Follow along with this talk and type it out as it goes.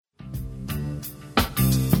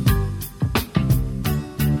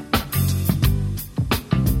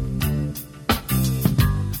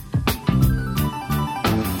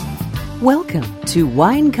Welcome to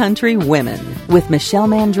Wine Country Women with Michelle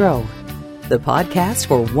Mandro, the podcast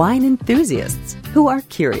for wine enthusiasts who are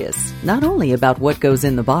curious not only about what goes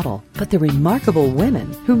in the bottle, but the remarkable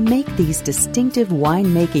women who make these distinctive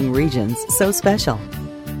winemaking regions so special.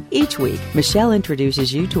 Each week, Michelle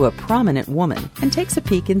introduces you to a prominent woman and takes a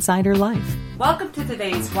peek inside her life. Welcome to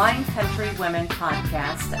today's Wine Country Women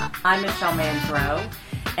podcast. I'm Michelle Mandro,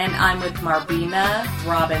 and I'm with Marvina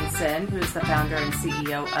Robinson, who's the founder and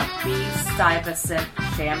CEO of the Stuyvesant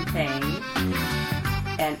Champagne.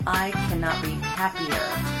 And I cannot be happier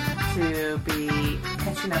to be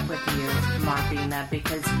catching up with you, Marvina,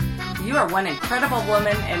 because you are one incredible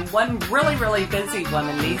woman and one really, really busy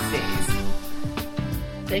woman these days.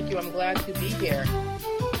 Thank you. I'm glad to be here.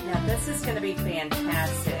 Now, this is going to be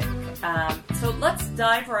fantastic. So let's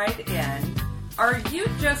dive right in. Are you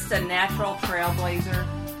just a natural trailblazer?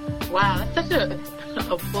 Wow, that's such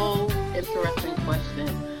a bold, interesting question.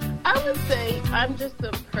 I would say I'm just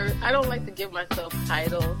a person. I don't like to give myself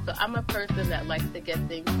titles, so I'm a person that likes to get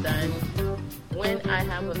things done. When I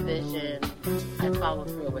have a vision, I follow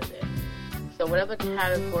through with it. So whatever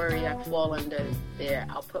category I fall under there,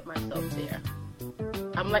 I'll put myself there.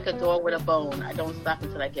 I'm like a dog with a bone. I don't stop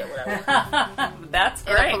until I get what I want. That's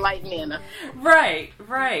great. In a polite manner. Right.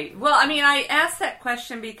 Well, I mean, I asked that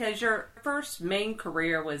question because your first main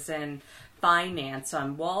career was in finance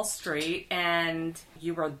on Wall Street, and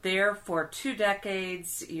you were there for 2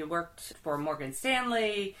 decades. You worked for Morgan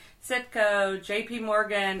Stanley, Citco, JP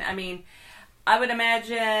Morgan. I mean, I would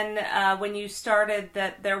imagine when you started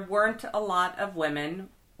that there weren't a lot of women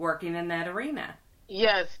working in that arena.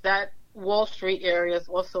 Yes, that Wall Street area is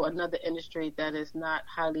also another industry that is not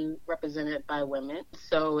highly represented by women.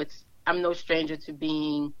 So I'm no stranger to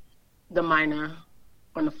being the miner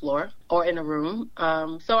on the floor or in a room.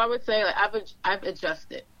 So I would say I've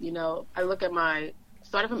adjusted. You know, I look at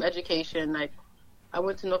started from education. Like I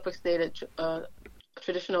went to Norfolk State at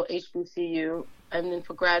traditional HBCU, and then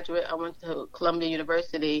for graduate I went to Columbia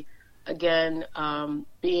University. Again,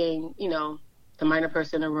 being the minor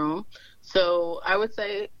person in a room. So I would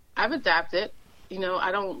say I've adapted.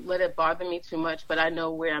 I don't let it bother me too much, but I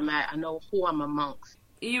know where I'm at. I know who I'm amongst.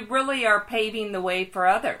 You really are paving the way for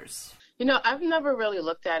others. I've never really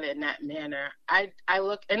looked at it in that manner. I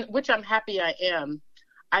look, and which I'm happy I am.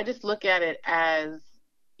 I just look at it as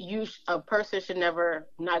a person should never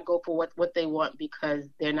not go for what they want because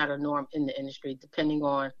they're not a norm in the industry, depending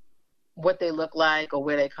on what they look like or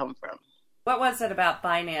where they come from. What was it about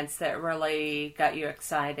finance that really got you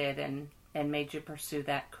excited and made you pursue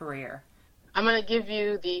that career? I'm going to give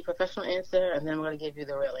you the professional answer, and then I'm going to give you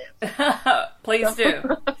the real answer. Please do.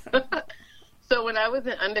 So when I was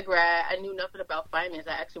in undergrad, I knew nothing about finance.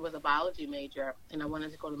 I actually was a biology major, and I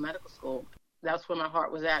wanted to go to medical school. That's where my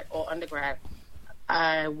heart was at, all undergrad.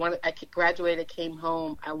 I graduated, came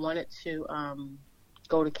home. I wanted to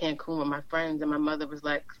go to Cancun with my friends, and my mother was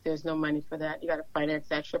like, there's no money for that. You got to finance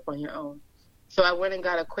that trip on your own. So I went and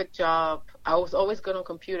got a quick job. I was always good on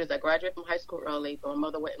computers. I graduated from high school early, but my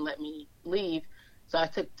mother wouldn't let me leave. So I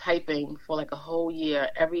took typing for like a whole year.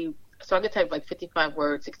 So I could type like 55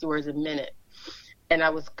 words, 60 words a minute. And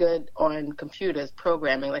I was good on computers,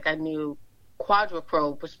 programming. Like I knew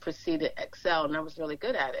QuadraPro, which preceded Excel, and I was really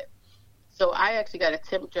good at it. So I actually got a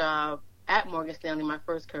temp job at Morgan Stanley, my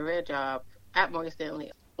first career job at Morgan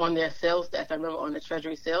Stanley, on their sales desk. I remember on the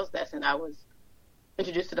Treasury sales desk, and I was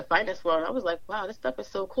introduced to the finance world, and I was like, wow, this stuff is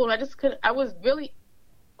so cool. And I was really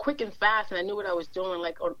quick and fast, and I knew what I was doing,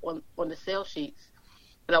 like on the sales sheets.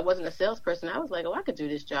 But I wasn't a salesperson. I was like, oh, I could do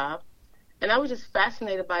this job. And I was just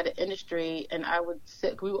fascinated by the industry, and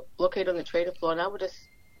we were located on the trading floor, and I would just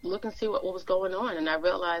look and see what was going on. And I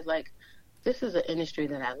realized, like, this is an industry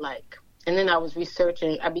that I like. And then I was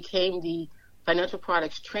researching. I became the financial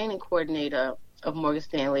products training coordinator of Morgan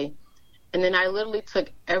Stanley. And then I literally took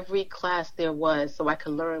every class there was so I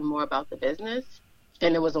could learn more about the business.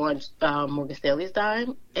 And it was on Morgan Stanley's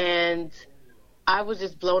dime. And I was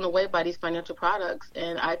just blown away by these financial products.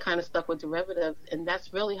 And I kind of stuck with derivatives. And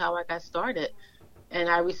that's really how I got started. And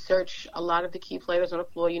I researched a lot of the key players on the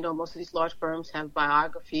floor. Most of these large firms have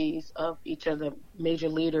biographies of each of the major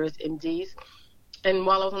leaders, MDs. And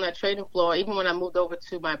while I was on that trading floor, even when I moved over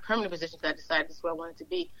to my permanent positions, I decided this is where I wanted to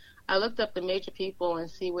be. I looked up the major people and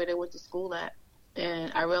see where they went to school at.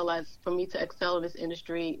 And I realized for me to excel in this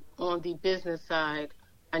industry on the business side,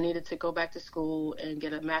 I needed to go back to school and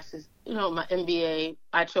get a master's, my MBA.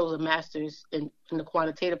 I chose a master's in the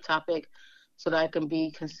quantitative topic so that I can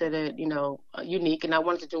be considered, unique. And I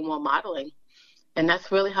wanted to do more modeling. And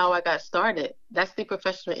that's really how I got started. That's the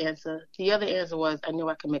professional answer. The other answer was I knew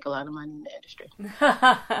I could make a lot of money in the industry.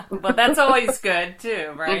 But that's always good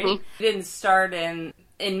too, right? Mm-hmm. You didn't start in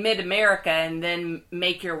mid-America and then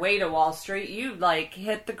make your way to Wall Street. You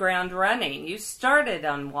hit the ground running. You started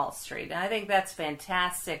on Wall Street. And I think that's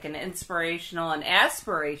fantastic and inspirational and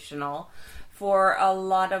aspirational for a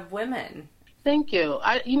lot of women. Thank you.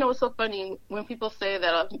 It's so funny when people say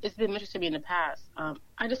that it's been mentioned to me in the past.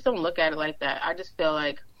 I just don't look at it like that. I just feel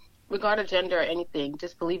like, regardless of gender or anything,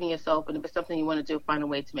 just believe in yourself, and if it's something you want to do, find a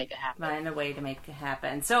way to make it happen. Find a way to make it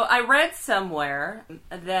happen. So I read somewhere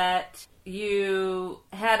that you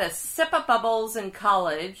had a sip of bubbles in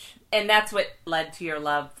college, and that's what led to your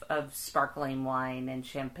love of sparkling wine and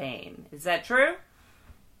champagne. Is that true?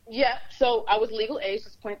 Yeah. So I was legal age.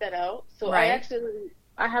 Just point that out. So right.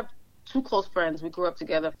 I have 2 close friends. We grew up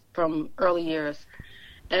together from early years,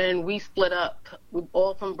 and we split up. We're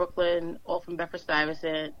all from Brooklyn, all from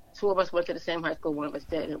Bedford-Stuyvesant. 2 of us went to the same high school, 1 of us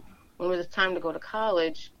didn't. When it was time to go to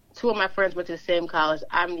college, 2 of my friends went to the same college.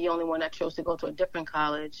 I'm the only one that chose to go to a different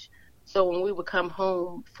college. So when we would come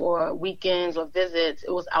home for weekends or visits,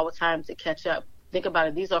 it was our time to catch up. Think about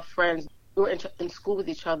it. These are friends. We were in school with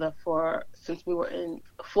each other since we were in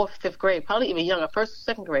 4th, 5th grade, probably even younger, 1st,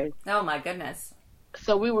 2nd grade. Oh, my goodness.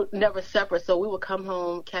 So we were never separate. So we would come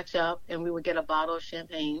home, catch up, and we would get a bottle of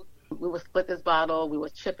champagne. We would split this bottle. We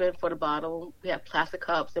would chip in for the bottle. We had plastic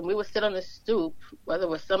cups, and we would sit on the stoop, whether it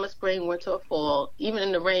was summer, spring, winter, or fall, even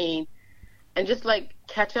in the rain, and just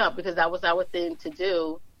catch up, because that was our thing to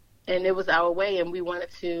do, and it was our way, and we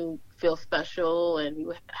wanted to feel special and we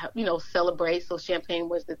would, celebrate. So champagne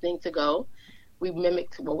was the thing to go. We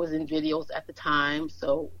mimicked what was in videos at the time,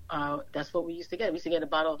 so that's what we used to get. We used to get a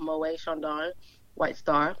bottle of Moet Chandon, White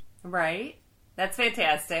Star. Right. That's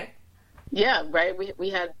fantastic. Yeah, right. We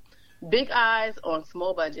had big eyes on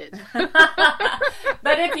small budgets.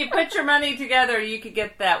 But if you put your money together, you could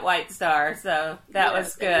get that White Star, so that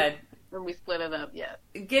was good. And we split it up, yeah.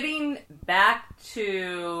 Getting back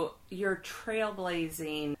to your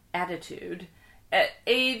trailblazing attitude, at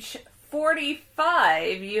age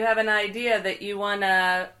 45, you have an idea that you want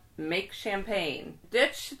to make champagne.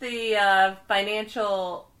 Ditch the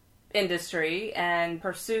financial industry and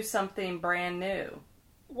pursue something brand new.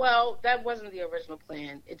 Well, that wasn't the original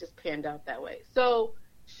plan. It just panned out that way. So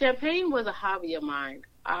champagne was a hobby of mine.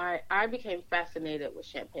 I became fascinated with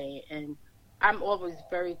champagne, and I'm always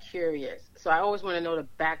very curious. So I always want to know the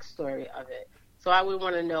backstory of it. So I would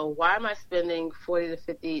want to know, why am I spending $40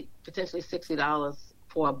 to $50, potentially $60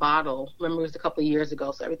 for a bottle? Remember, it was a couple of years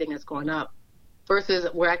ago, so everything has gone up. Versus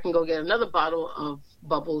where I can go get another bottle of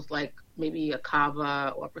bubbles, like maybe a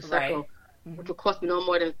Cava or a Prosecco, right. Mm-hmm. Which will cost me no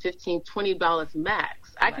more than $15, $20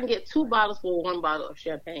 max. I can get 2 bottles for 1 bottle of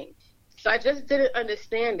champagne. So I just didn't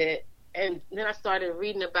understand it. And then I started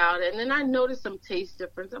reading about it. And then I noticed some taste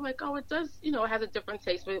difference. I'm like, oh, it does, it has a different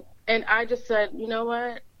taste. And I just said, you know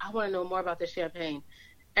what? I want to know more about the champagne.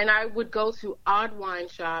 And I would go to odd wine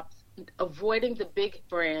shops, avoiding the big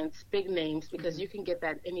brands, big names, because you can get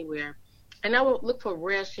that anywhere. And I would look for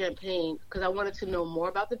rare champagne because I wanted to know more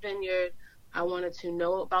about the vineyard. I wanted to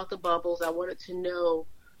know about the bubbles. I wanted to know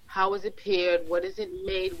how is it paired, what is it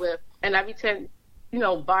made with. And I began,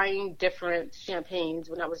 buying different champagnes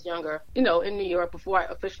when I was younger, in New York before I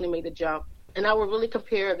officially made the jump. And I would really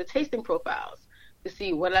compare the tasting profiles to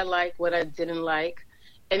see what I liked, what I didn't like.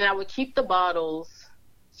 And I would keep the bottles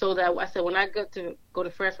so that I said, when I go to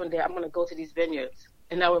France one day, I'm going to go to these vineyards.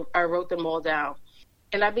 And I wrote them all down.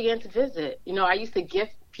 And I began to visit. I used to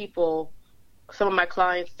gift people, some of my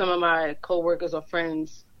clients, some of my coworkers or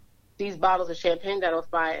friends, these bottles of champagne that I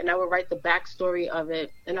would buy, and I would write the backstory of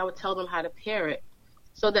it, and I would tell them how to pair it,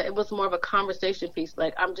 so that it was more of a conversation piece.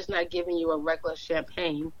 Like, I'm just not giving you a regular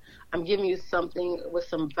champagne. I'm giving you something with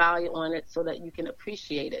some value on it so that you can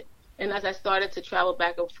appreciate it. And as I started to travel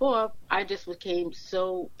back and forth, I just became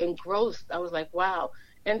so engrossed. I was like, wow.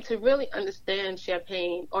 And to really understand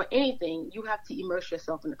champagne or anything, you have to immerse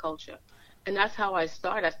yourself in the culture. And that's how I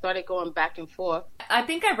started. I started going back and forth. I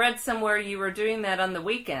think I read somewhere you were doing that on the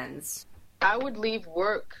weekends. I would leave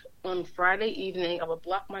work on Friday evening. I would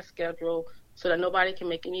block my schedule so that nobody can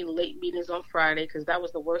make any late meetings on Friday, because that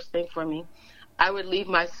was the worst thing for me. I would leave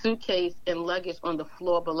my suitcase and luggage on the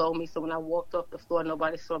floor below me, so when I walked off the floor,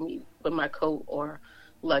 nobody saw me with my coat or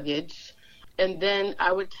luggage. And then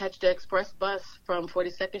I would catch the express bus from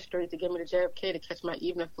 42nd Street to get me to JFK to catch my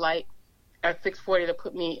evening flight at 6:40 to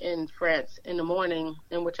put me in France in the morning,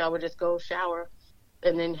 in which I would just go shower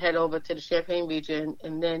and then head over to the Champagne region.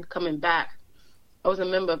 And then coming back, I was a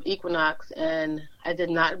member of Equinox, and I did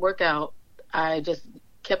not work out. I just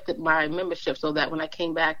kept my membership so that when I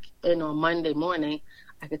came back in on Monday morning,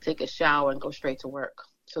 I could take a shower and go straight to work.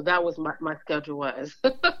 So that was my schedule was.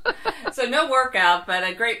 So no workout, but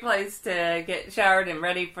a great place to get showered and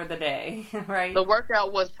ready for the day, right? The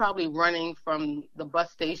workout was probably running from the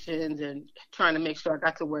bus stations and trying to make sure I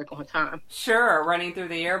got to work on time. Sure, running through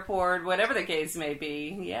the airport, whatever the case may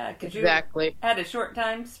be. Yeah, because exactly. You had a short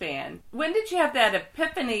time span. When did you have that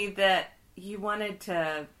epiphany that you wanted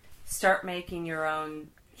to start making your own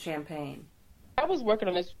champagne? I was working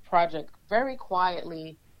on this project very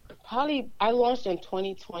quietly. I launched in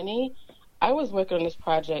 2020. I was working on this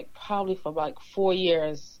project probably for like 4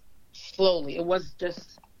 years slowly. It was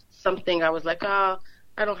just something I was like, I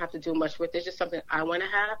don't have to do much with it. It's just something I want to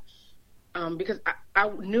have. Because I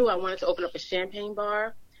knew I wanted to open up a champagne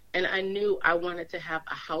bar, and I knew I wanted to have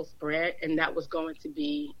a house brand, and that was going to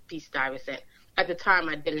be Stuyvesant. At the time,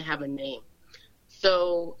 I didn't have a name.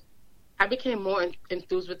 So I became more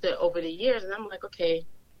enthused with it over the years, and I'm like, okay,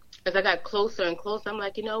 as I got closer and closer, I'm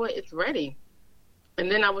like, you know what, it's ready.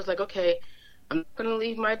 And then I was like, okay, I'm not going to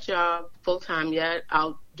leave my job full-time yet.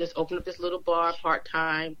 I'll just open up this little bar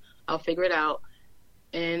part-time. I'll figure it out.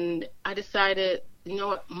 And I decided, you know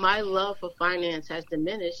what, my love for finance has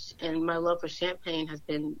diminished, and my love for champagne has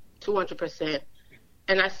been 200%.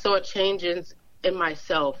 And I saw changes in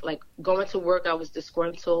myself. Like going to work, I was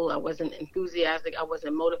disgruntled. I wasn't enthusiastic. I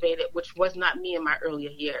wasn't motivated, which was not me in my earlier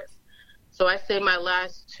years. So I say my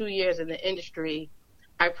last 2 years in the industry,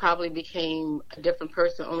 I probably became a different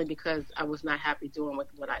person only because I was not happy doing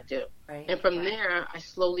what I do. Right. And from there, I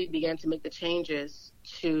slowly began to make the changes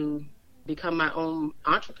to become my own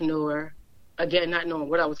entrepreneur, again, not knowing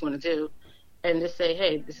what I was going to do, and just say,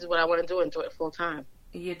 hey, this is what I want to do and do it full time.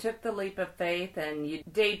 You took the leap of faith and you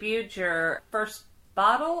debuted your first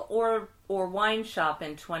bottle or wine shop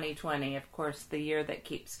in 2020, of course, the year that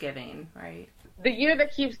keeps giving, right? The year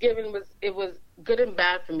that keeps giving was good and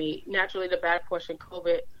bad for me. Naturally, the bad portion,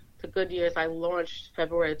 COVID, the good years, I launched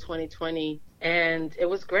February 2020, and it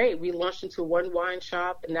was great. We launched into one wine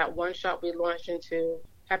shop, and that one shop we launched into,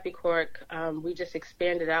 Happy Cork, we just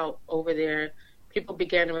expanded out over there. People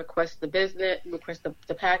began to request the business, request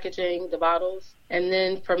the packaging, the bottles. And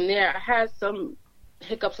then from there, I had some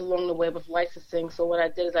hiccups along the way with licensing. So what I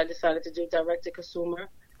did is I decided to do direct-to-consumer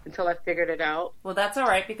until I figured it out. Well, that's all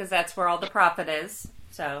right, because that's where all the profit is.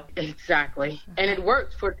 So exactly. And it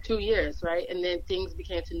worked for 2 years, right? And then things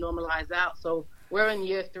began to normalize out. So we're in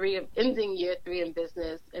ending year 3 in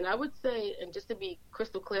business. And I would say, and just to be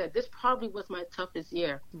crystal clear, this probably was my toughest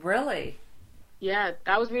year. Really? Yeah.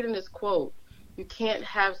 I was reading this quote. You can't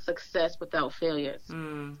have success without failures.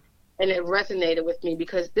 And it resonated with me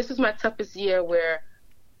because this is my toughest year where,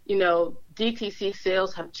 DTC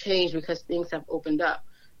sales have changed because things have opened up.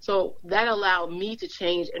 So that allowed me to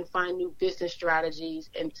change and find new business strategies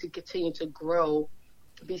and to continue to grow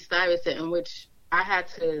Be Stuyvesant, in which I had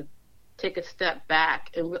to take a step back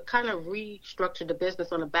and kind of restructure the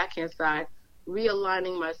business on the backhand side,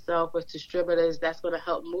 realigning myself with distributors that's going to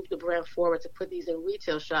help move the brand forward to put these in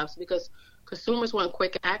retail shops because consumers want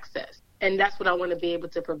quick access. And that's what I want to be able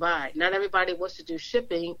to provide. Not everybody wants to do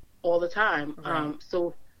shipping all the time. Right.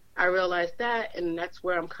 So I realized that, and that's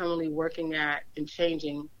where I'm currently working at and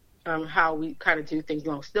changing how we kind of do things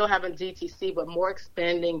long. Still having DTC, but more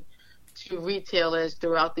expanding to retailers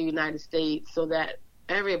throughout the United States so that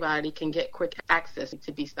everybody can get quick access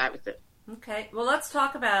to Be Stuyvesant. Okay. Well, let's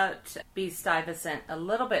talk about Be Stuyvesant a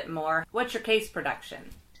little bit more. What's your case production?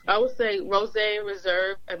 I would say Rosé,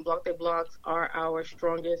 Reserve, and Blanc de Blancs are our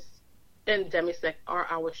strongest, and Demi-Sec are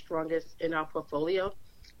our strongest in our portfolio.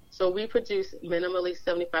 So we produce minimally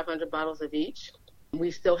 7,500 bottles of each.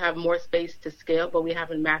 We still have more space to scale, but we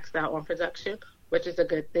haven't maxed out on production, which is a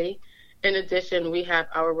good thing. In addition, we have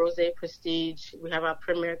our Rosé Prestige, we have our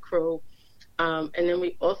Premier Cru, and then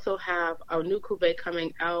we also have our new cuvee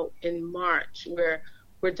coming out in March, where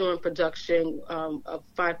we're doing production of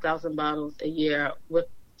 5,000 bottles a year with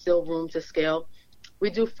still room to scale. We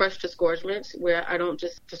do fresh disgorgements, where I don't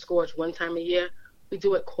just disgorge one time a year. We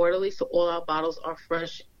do it quarterly, so all our bottles are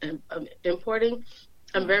fresh and importing.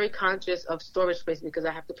 I'm very conscious of storage space because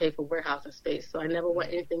I have to pay for warehousing space, so I never want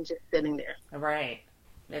anything just sitting there. Right.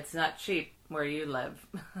 It's not cheap where you live.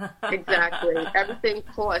 Exactly. Everything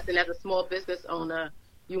costs, and as a small business owner,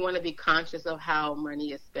 you want to be conscious of how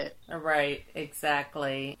money is spent. Right,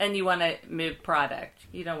 exactly. And you want to move product.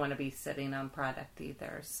 You don't want to be sitting on product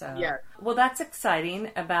either. So, yeah. Well, that's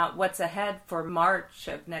exciting about what's ahead for March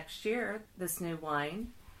of next year, this new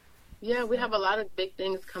wine. Yeah, we have a lot of big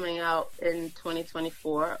things coming out in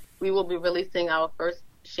 2024. We will be releasing our first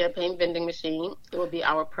champagne vending machine. It will be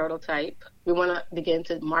our prototype. We want to begin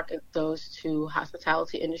to market those to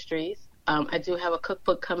hospitality industries. I do have a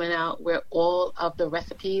cookbook coming out where all of the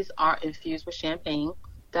recipes are infused with champagne.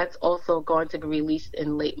 That's also going to be released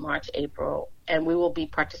in late March, April. And we will be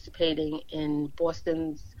participating in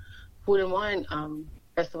Boston's Food and Wine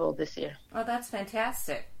Festival this year. Oh, that's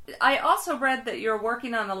fantastic. I also read that you're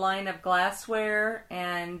working on a line of glassware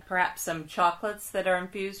and perhaps some chocolates that are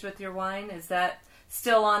infused with your wine. Is that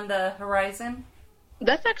still on the horizon?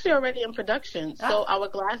 That's actually already in production. Oh. So our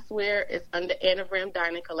glassware is under Anagram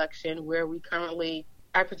Dining Collection, where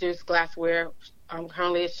I produce glassware.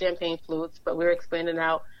 Currently it's champagne flutes, but we're expanding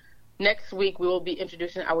out. Next week, we will be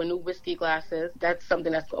introducing our new whiskey glasses. That's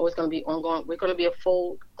something that's always going to be ongoing. We're going to be a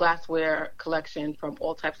full glassware collection from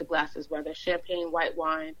all types of glasses, whether champagne, white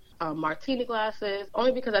wine, martini glasses,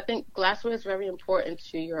 only because I think glassware is very important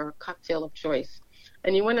to your cocktail of choice.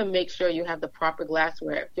 And you want to make sure you have the proper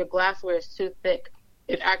glassware. If your glassware is too thick,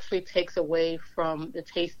 it actually takes away from the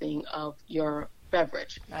tasting of your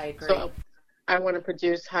beverage. I agree. So I want to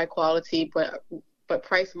produce high quality, but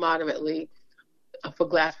priced moderately for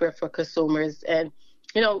glassware for consumers. And,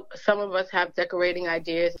 some of us have decorating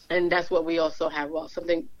ideas, and that's what we also have. Well,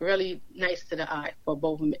 something really nice to the eye for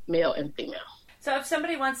both male and female. So if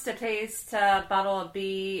somebody wants to taste a bottle of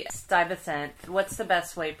B Stuyvesant, what's the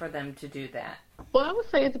best way for them to do that? Well, I would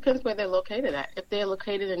say it depends where they're located at. If they're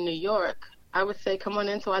located in New York, I would say come on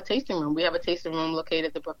into our tasting room. We have a tasting room located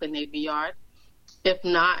at the Brooklyn Navy Yard. If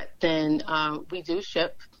not, then we do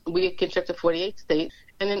ship. We can ship to 48 states.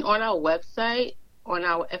 And then on our website, on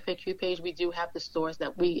our FAQ page, we do have the stores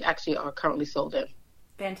that we actually are currently sold in.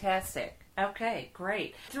 Fantastic. Okay,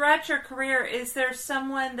 great. Throughout your career, is there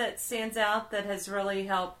someone that stands out that has really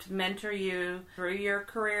helped mentor you through your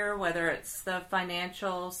career, whether it's the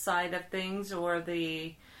financial side of things or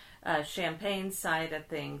the champagne side of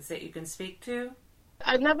things that you can speak to?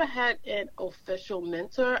 I've never had an official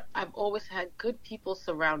mentor. I've always had good people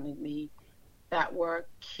surrounding me that were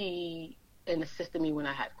key in assisting me when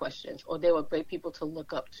I had questions, or they were great people to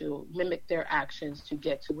look up to, mimic their actions to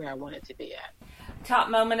get to where I wanted to be at. Top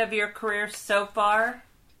moment of your career so far?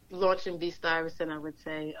 Launching B Stuyvesant, I would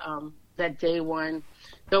say. That day one,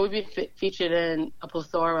 though we've been featured in a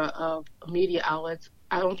plethora of media outlets,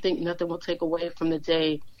 I don't think nothing will take away from the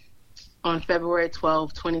day on February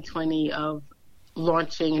 12, 2020, of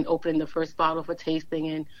launching and opening the first bottle for tasting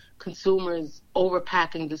and consumers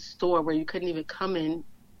overpacking the store where you couldn't even come in.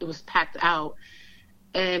 It was packed out,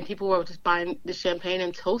 and people were just buying the champagne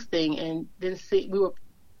and toasting. And then we were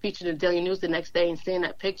featured in the Daily News the next day, and seeing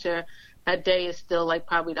that picture, that day is still like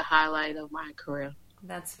probably the highlight of my career.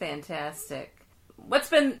 That's fantastic. What's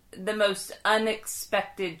been the most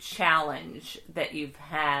unexpected challenge that you've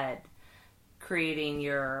had creating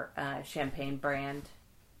your champagne brand?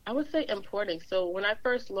 I would say importing. So when I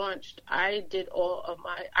first launched, I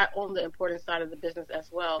own the importing side of the business as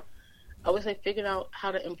well. I would say figuring out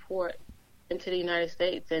how to import into the United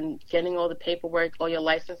States and getting all the paperwork, all your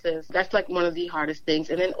licenses. That's like one of the hardest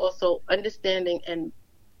things. And then also understanding, and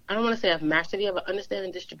I don't want to say I've mastered it, but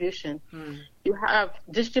understanding distribution.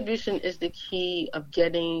 Distribution is the key of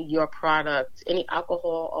getting your product, any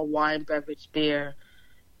alcohol or wine, beverage, beer,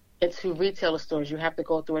 into retailer stores. You have to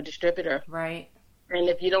go through a distributor. Right. And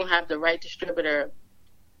if you don't have the right distributor,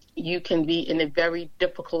 you can be in a very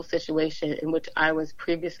difficult situation, in which I was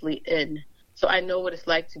previously in. So I know what it's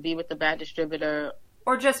like to be with a bad distributor.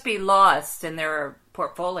 Or just be lost in their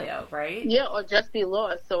portfolio, right? Yeah, or just be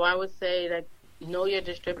lost. So I would say that know your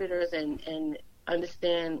distributors and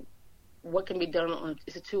understand what can be done.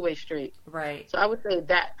 It's a two-way street. Right. So I would say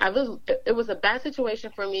that it was a bad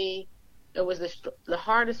situation for me. It was the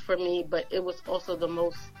hardest for me, but it was also the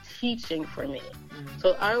most teaching for me. Mm-hmm.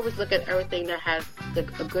 So I always look at everything that has a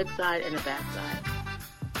good side and a bad side.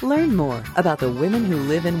 Learn more about the women who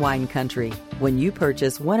live in wine country when you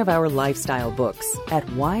purchase one of our lifestyle books at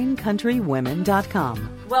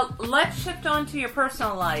winecountrywomen.com. Well, let's shift on to your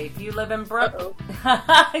personal life. You live in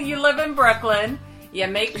You live in Brooklyn. You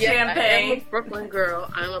make champagne. I'm a Brooklyn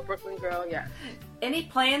girl. Yeah. Any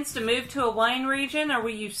plans to move to a wine region, or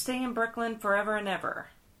will you stay in Brooklyn forever and ever?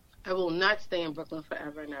 I will not stay in Brooklyn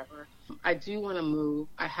forever and ever. I do want to move.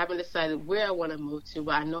 I haven't decided where I want to move to,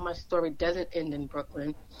 but I know my story doesn't end in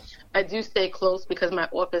Brooklyn. I do stay close because my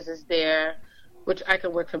office is there, which I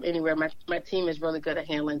can work from anywhere. My team is really good at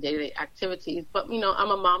handling day-to-day activities. But,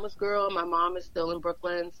 I'm a mama's girl. My mom is still in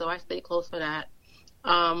Brooklyn, so I stay close for that.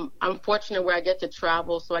 I'm fortunate where I get to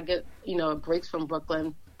travel, so I get, breaks from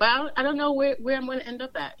Brooklyn. But I don't know where I'm going to end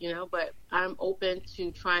up at, but I'm open to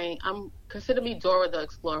trying. Consider me Dora the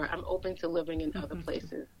Explorer. I'm open to living in other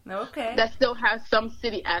places. Okay. That still has some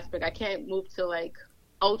city aspect. I can't move to like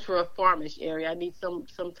ultra farmish area. I need some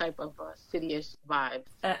type of city-ish vibe.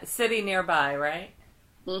 City nearby, right?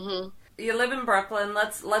 Mm-hmm. You live in Brooklyn.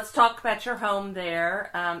 Let's talk about your home there.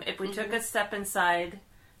 If we took a step inside,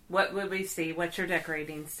 what would we see? What's your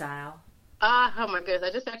decorating style? Oh my goodness.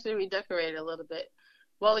 I just actually redecorated a little bit.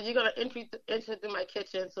 Well, you're going to enter through my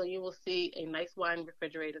kitchen, so you will see a nice wine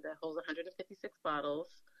refrigerator that holds 156 bottles.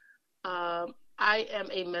 I am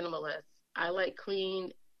a minimalist. I like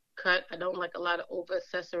clean cut. I don't like a lot of over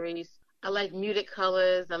accessories. I like muted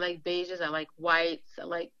colors. I like beiges. I like whites. I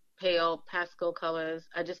like pale pastel colors.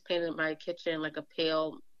 I just painted my kitchen like a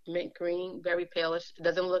pale mint green, very palish. It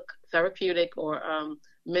doesn't look therapeutic or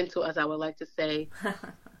mental, as I would like to say.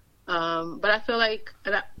 But I feel like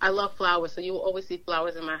I love flowers, so you will always see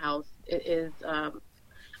flowers in my house. It is an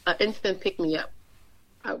instant pick-me-up.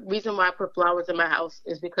 Reason why I put flowers in my house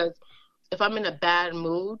is because if I'm in a bad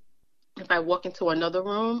mood, if I walk into another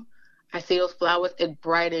room, I see those flowers, it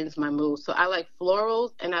brightens my mood. So I like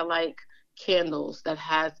florals and I like candles that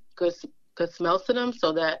has good smells to them,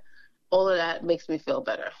 so that all of that makes me feel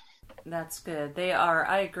better. That's good. They are,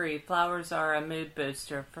 I agree, flowers are a mood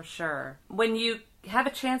booster for sure. When you have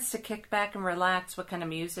a chance to kick back and relax, what kind of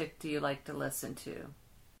music do you like to listen to?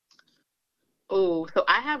 Oh, so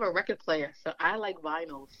I have a record player, so I like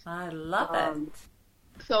vinyls. I love it.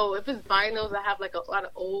 So if it's vinyls, I have like a lot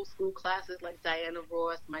of old school classics like Diana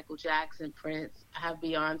Ross, Michael Jackson, Prince. I have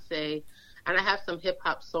Beyonce, and I have some hip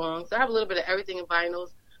hop songs. So I have a little bit of everything in vinyls.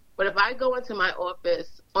 But if I go into my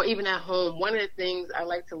office or even at home, one of the things I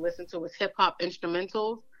like to listen to is hip hop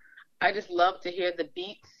instrumentals. I just love to hear the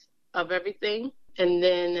beats of everything. And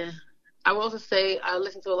then I will also say I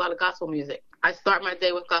listen to a lot of gospel music. I start my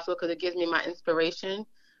day with gospel because it gives me my inspiration,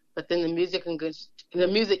 but then the music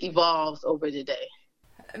evolves over the day.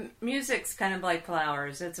 Music's kind of like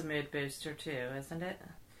flowers. It's a mood booster too, isn't it?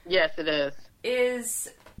 Yes, it is. Is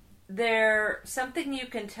there something you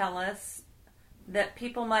can tell us that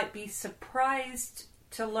people might be surprised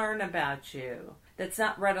to learn about you that's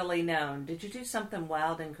not readily known? Did you do something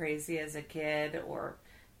wild and crazy as a kid, or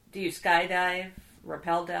do you skydive,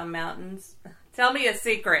 rappel down mountains? Tell me a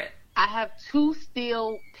secret. I have 2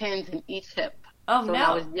 steel pins in each hip. Oh, so no. When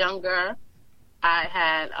I was younger, I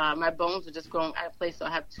had, my bones were just growing out of place, so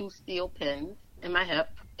I have 2 steel pins in my hip.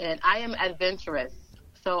 And I am adventurous,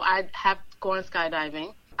 so I have gone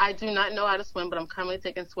skydiving. I do not know how to swim, but I'm currently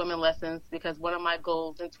taking swimming lessons because one of my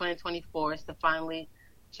goals in 2024 is to finally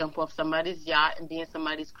jump off somebody's yacht and be in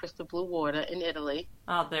somebody's crystal blue water in Italy.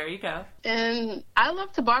 Oh, there you go. And I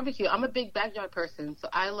love to barbecue. I'm a big backyard person, so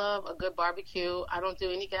I love a good barbecue. I don't do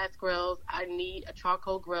any gas grills. I need a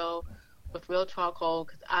charcoal grill with real charcoal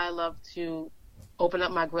because I love to open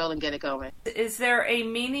up my grill and get it going. Is there a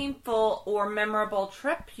meaningful or memorable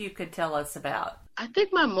trip you could tell us about? I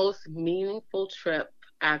think my most meaningful trip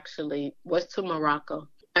actually was to Morocco.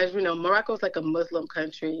 As you know, Morocco is like a Muslim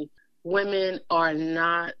country. Women are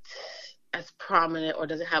not as prominent or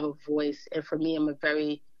doesn't have a voice. And for me, I'm a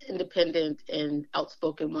very independent and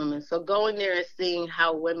outspoken woman. So going there and seeing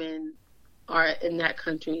how women are in that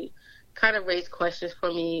country kind of raised questions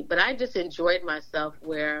for me. But I just enjoyed myself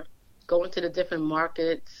where going to the different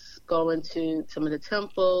markets, going to some of the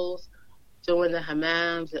temples, doing the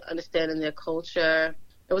hammams, and understanding their culture.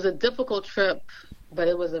 It was a difficult trip, but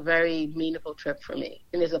it was a very meaningful trip for me.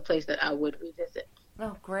 And it's a place that I would revisit.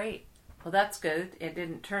 Oh, great. Well, that's good. It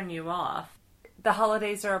didn't turn you off. The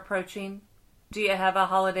holidays are approaching. Do you have a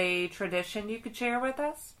holiday tradition you could share with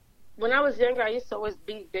us? When I was younger, I used to always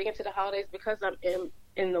be big into the holidays. Because I'm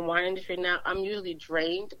in the wine industry now, I'm usually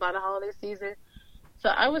drained by the holiday season. So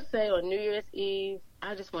I would say on New Year's Eve,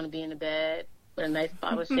 I just want to be in the bed with a nice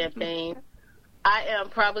bottle of champagne. I am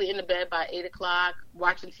probably in the bed by 8 o'clock,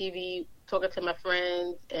 watching TV, talking to my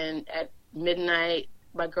friends, and at midnight,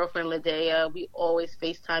 my girlfriend Ladea, we always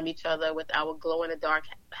FaceTime each other with our glow-in-the-dark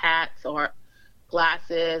hats or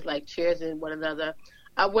glasses, like cheersing one another.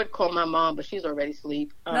 I would call my mom, but she's already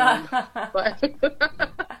asleep. But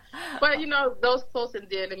you know, those close and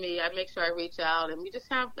dear to me, I make sure I reach out, and we just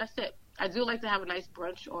have, that's it. I do like to have a nice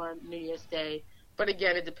brunch on New Year's Day, but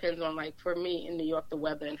again, it depends on, like, for me in New York, the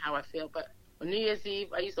weather and how I feel. But on New Year's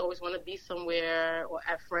Eve, I used to always want to be somewhere or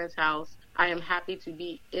at a friend's house. I am happy to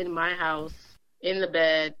be in my house, in the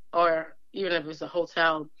bed, or even if it's a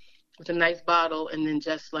hotel, with a nice bottle, and then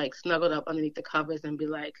just, like, snuggled up underneath the covers and be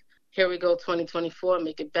like, here we go, 2024,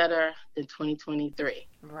 make it better than 2023.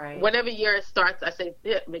 Right. Whatever year it starts, I say,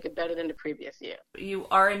 yeah, make it better than the previous year. You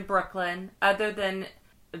are in Brooklyn. Other than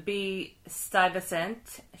B.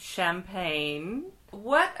 Stuyvesant, Champagne.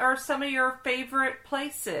 What are some of your favorite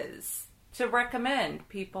places to recommend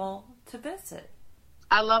people to visit?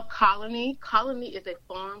 I love Colony. Colony is a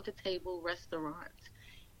farm-to-table restaurant.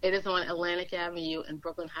 It is on Atlantic Avenue in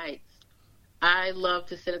Brooklyn Heights. I love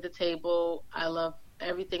to sit at the table. I love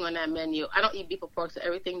everything on that menu. I don't eat beef or pork, so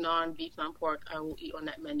everything non-beef, non-pork, I will eat on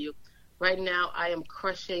that menu. Right now, I am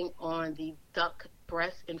crushing on the duck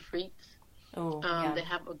breast and frites. Yeah. They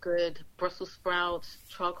have a good Brussels sprouts,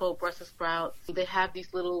 charcoal Brussels sprouts. They have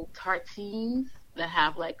these little tartines that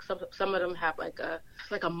have like some of them have like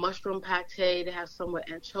a mushroom pate. They have some with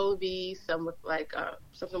anchovies, some with like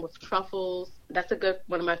something with truffles. That's a good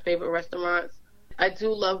one of my favorite restaurants. I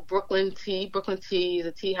do love Brooklyn Tea. Brooklyn Tea is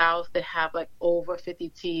a tea house. They have like over 50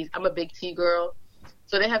 teas. I'm a big tea girl.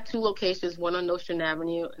 So they have 2 locations, one on Nostrand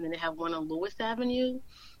Avenue, and then they have one on Lewis Avenue.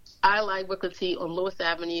 I like Brooklyn Tea on Lewis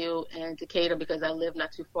Avenue and Decatur because I live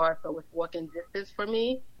not too far, so it's walking distance for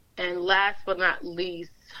me. And last but not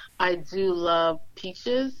least, I do love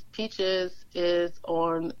Peaches. Peaches is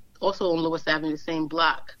also on Lewis Avenue, the same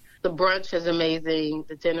block. The brunch is amazing.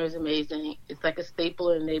 The dinner is amazing. It's like a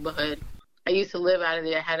staple in the neighborhood. I used to live out of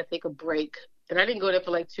there. I had to take a break. And I didn't go there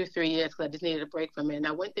for like 2-3 years because I just needed a break from it. And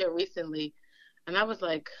I went there recently, and I was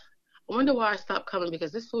like, I wonder why I stopped coming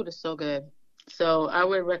because this food is so good. So I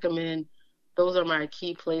would recommend those are my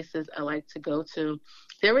key places I like to go to.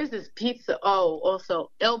 There is this pizza. Oh,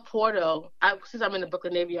 also, Il Porto. Since I'm in the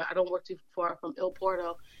Brooklyn area, I don't work too far from Il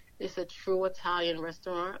Porto. It's a true Italian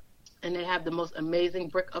restaurant, and they have the most amazing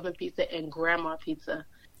brick oven pizza and grandma pizza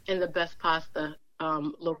and the best pasta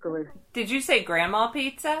locally. Did you say grandma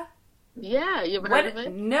pizza? Yeah, you ever heard of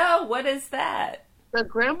it? No, what is that? The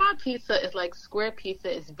grandma pizza is like square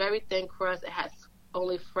pizza. It's very thin crust. It has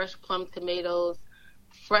only fresh plum tomatoes,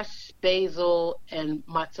 fresh basil, and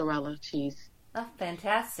mozzarella cheese. Oh,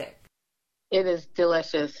 fantastic. It is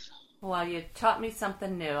delicious. Well, you taught me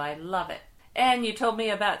something new. I love it. And you told me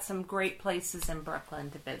about some great places in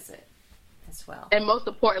Brooklyn to visit as well. And most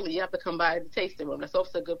importantly, you have to come by the tasting room. That's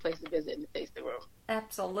also a good place to visit, in the tasting room.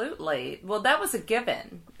 Absolutely. Well, that was a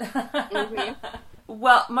given. Mm-hmm.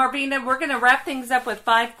 Well, Marvina, we're going to wrap things up with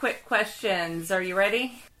 5 quick questions. Are you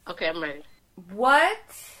ready? Okay, I'm ready. What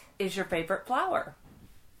is your favorite flower?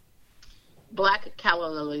 Black calla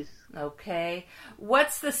lilies. Okay.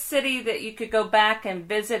 What's the city that you could go back and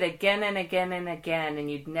visit again and again and again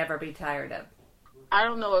and you'd never be tired of? I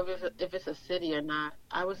don't know if it's a city or not.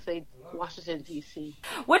 I would say Washington, D.C.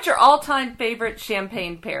 What's your all-time favorite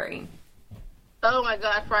champagne pairing? Oh, my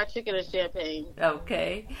God, fried chicken and champagne.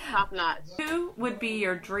 Okay. Top notch. Who would be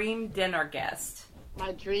your dream dinner guest?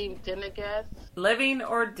 My dream dinner guest? Living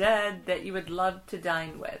or dead that you would love to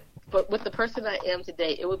dine with? But with the person I am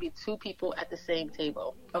today, it would be 2 people at the same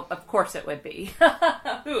table. Oh, of course it would be.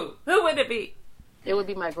 Who? Who would it be? It would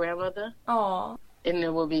be my grandmother. Aw. And it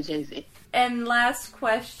will be Jay-Z. And last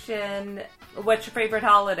question, what's your favorite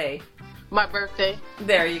holiday? My birthday.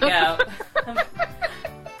 There you go.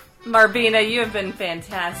 Marvina, you have been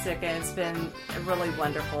fantastic, and it's been really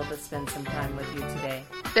wonderful to spend some time with you today.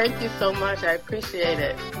 Thank you so much. I appreciate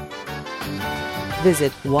it.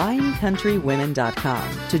 Visit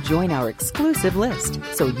winecountrywomen.com to join our exclusive list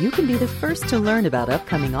so you can be the first to learn about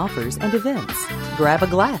upcoming offers and events. Grab a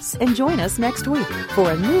glass and join us next week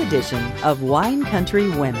for a new edition of Wine Country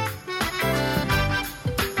Women.